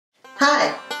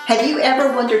Hi, have you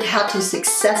ever wondered how to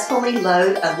successfully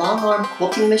load a Longarm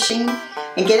quilting machine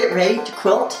and get it ready to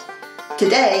quilt?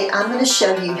 Today I'm going to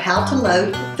show you how to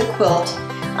load the quilt.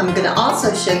 I'm going to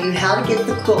also show you how to get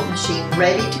the quilt machine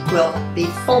ready to quilt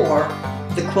before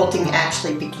the quilting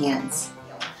actually begins.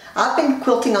 I've been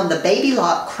quilting on the Baby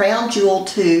Lock Crown Jewel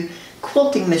 2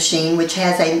 quilting machine, which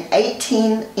has an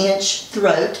 18-inch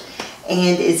throat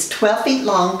and is 12 feet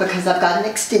long because I've got an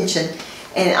extension.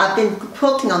 And I've been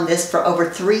quilting on this for over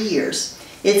 3 years.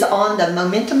 It's on the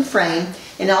momentum frame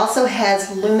and also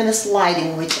has luminous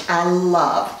lighting, which I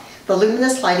love. The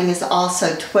luminous lighting is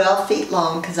also 12 feet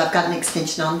long because I've got an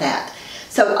extension on that.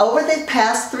 So over the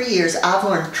past 3 years, I've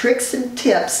learned tricks and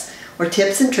tips, or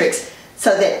tips and tricks,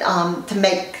 so that to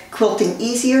make quilting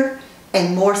easier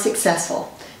and more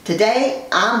successful. Today,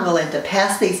 I'm willing to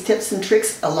pass these tips and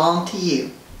tricks along to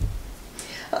you.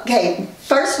 Okay,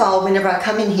 first of all, whenever I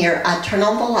come in here, I turn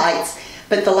on the lights,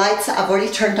 but the lights I've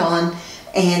already turned on.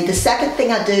 And the second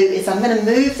thing I do is I'm going to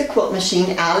move the quilt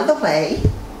machine out of the way,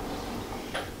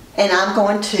 and I'm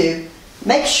going to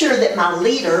make sure that my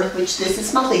leader, which this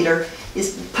is my leader,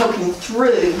 is poking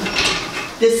through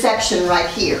this section right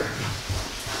here.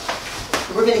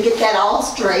 We're going to get that all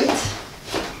straight,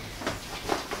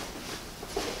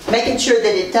 making sure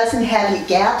that it doesn't have any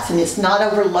gaps and it's not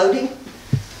overloading.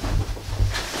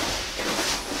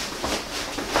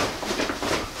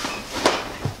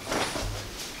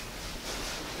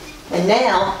 And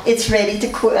now it's ready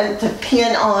to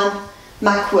pin on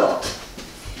my quilt.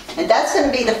 And that's going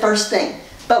to be the first thing.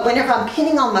 But whenever I'm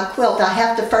pinning on my quilt, I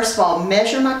have to first of all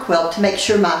measure my quilt to make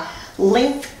sure my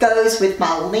length goes with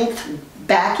my length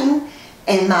backing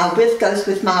and my width goes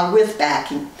with my width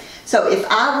backing. So if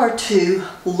I were to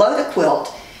load a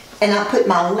quilt and I put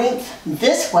my length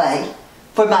this way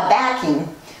for my backing,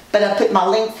 but I put my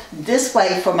length this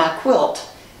way for my quilt,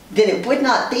 then it would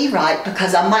not be right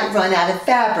because I might run out of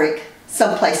fabric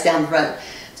someplace down the road.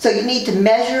 So you need to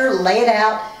measure, lay it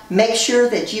out, make sure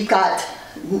that you've got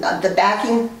the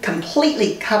backing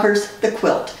completely covers the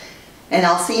quilt. And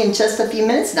I'll see you in just a few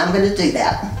minutes, and I'm going to do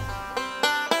that.